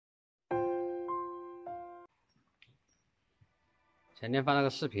前天发了个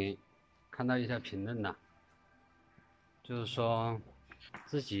视频，看到一条评论呢，就是说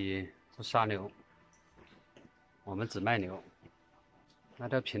自己不杀牛，我们只卖牛。那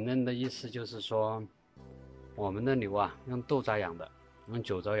条评论的意思就是说，我们的牛啊，用豆渣养的，用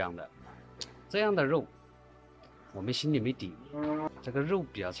酒糟养的，这样的肉，我们心里没底，这个肉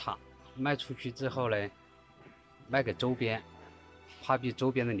比较差，卖出去之后呢，卖给周边，怕被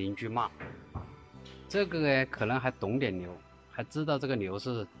周边的邻居骂。这个呢，可能还懂点牛，还知道这个牛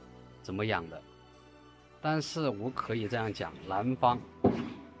是怎么养的。但是我可以这样讲，南方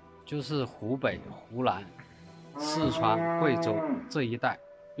就是湖北、湖南、四川、贵州这一带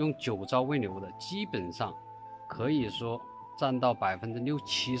用酒糟喂牛的，基本上可以说占到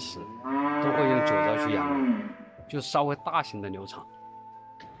60%-70%都会用酒糟去养牛，就稍微大型的牛场。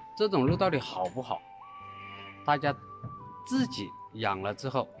这种肉到底好不好，大家自己养了之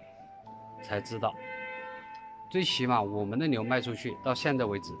后才知道。最起码我们的牛卖出去到现在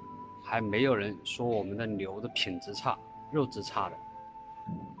为止，还没有人说我们的牛的品质差、肉质差的。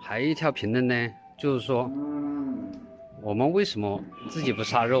还有一条评论呢，就是说我们为什么自己不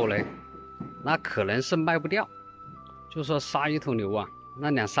杀肉呢？那可能是卖不掉。就说杀一头牛啊，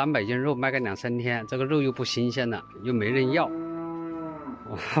那200-300斤肉卖个2-3天，这个肉又不新鲜了，又没人要。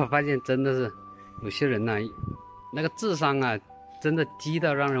我发现真的是有些人呢，那个智商啊，真的低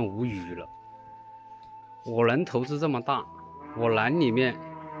到让人无语了。我能投资这么大，我栏里面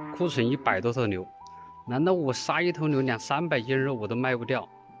库存100多头牛，难道我杀一头牛200-300斤肉我都卖不掉？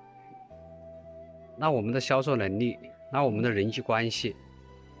那我们的销售能力，那我们的人际关系，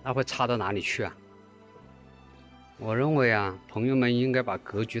那会差到哪里去啊？我认为啊，朋友们应该把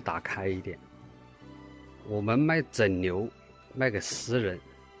格局打开一点。我们卖整牛，卖给私人，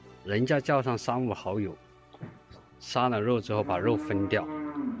人家叫上3-5好友，杀了肉之后把肉分掉，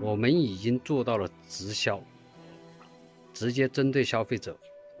我们已经做到了直销，直接针对消费者。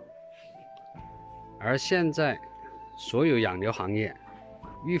而现在所有养牛行业，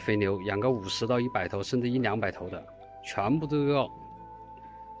育肥牛养个50到100头，甚至100-200头的，全部都要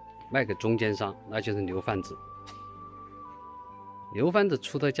卖给中间商，那就是牛贩子。牛贩子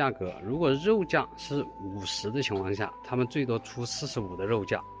出的价格，如果肉价是50的情况下，他们最多出45的肉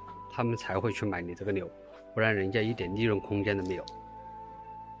价，他们才会去买你这个牛，不然人家一点利润空间都没有。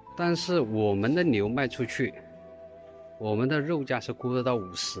但是我们的牛卖出去，我们的肉价是估得到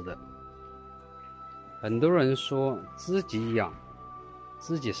50的。很多人说自己养，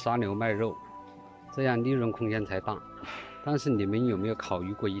自己杀牛卖肉，这样利润空间才大。但是你们有没有考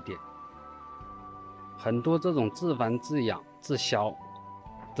虑过一点？很多这种自繁自养自销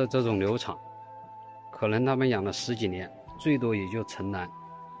的这种牛场，可能他们养了10几年，最多也就承揽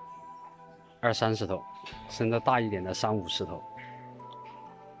20-30头，甚至大一点的30-50头。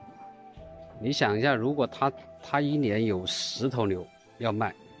你想一下，如果他一年有10头牛要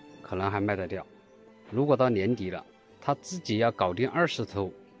卖，可能还卖得掉。如果到年底了，他自己要搞定20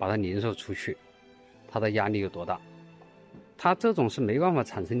头，把它零售出去，他的压力有多大？他这种是没办法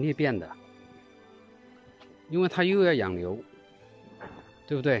产生裂变的，因为他又要养牛，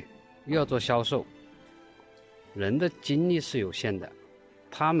对不对？又要做销售，人的精力是有限的，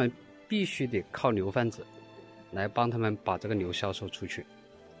他们必须得靠牛贩子来帮他们把这个牛销售出去。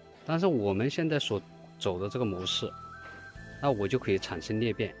但是我们现在所走的这个模式，那我就可以产生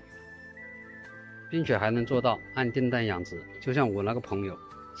裂变，并且还能做到按订单养殖。就像我那个朋友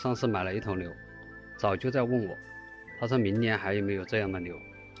上次买了一头牛，早就在问我，他说明年还有没有这样的牛？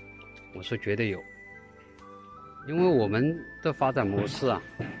我说绝对有。因为我们的发展模式啊，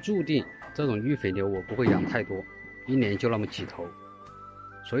注定这种育肥牛我不会养太多，一年就那么几头。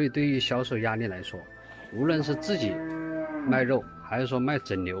所以对于销售压力来说，无论是自己卖肉还是说卖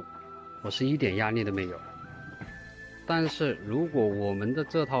整牛，我是一点压力都没有。但是如果我们的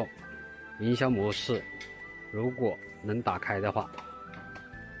这套营销模式如果能打开的话，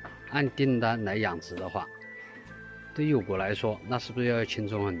按订单来养殖的话，对于我来说，那是不是要轻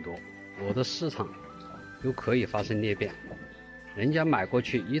松很多？我的市场都可以发生裂变，人家买过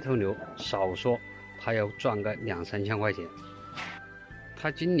去一头牛，少说他要赚个2-3千块钱。他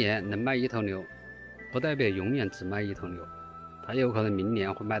今年能卖一头牛，不代表永远只卖一头牛，他有可能明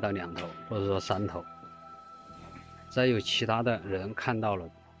年会卖到2头，或者说3头。再有其他的人看到了，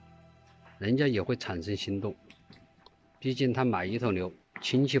人家也会产生心动，毕竟他买一头牛，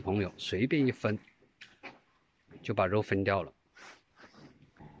亲戚朋友随便一分就把肉分掉了。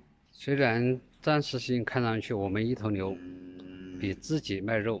虽然暂时性看上去我们一头牛比自己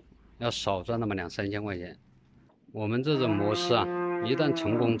卖肉要少赚那么2-3千块钱，我们这种模式啊，一旦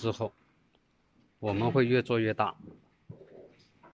成功之后，我们会越做越大，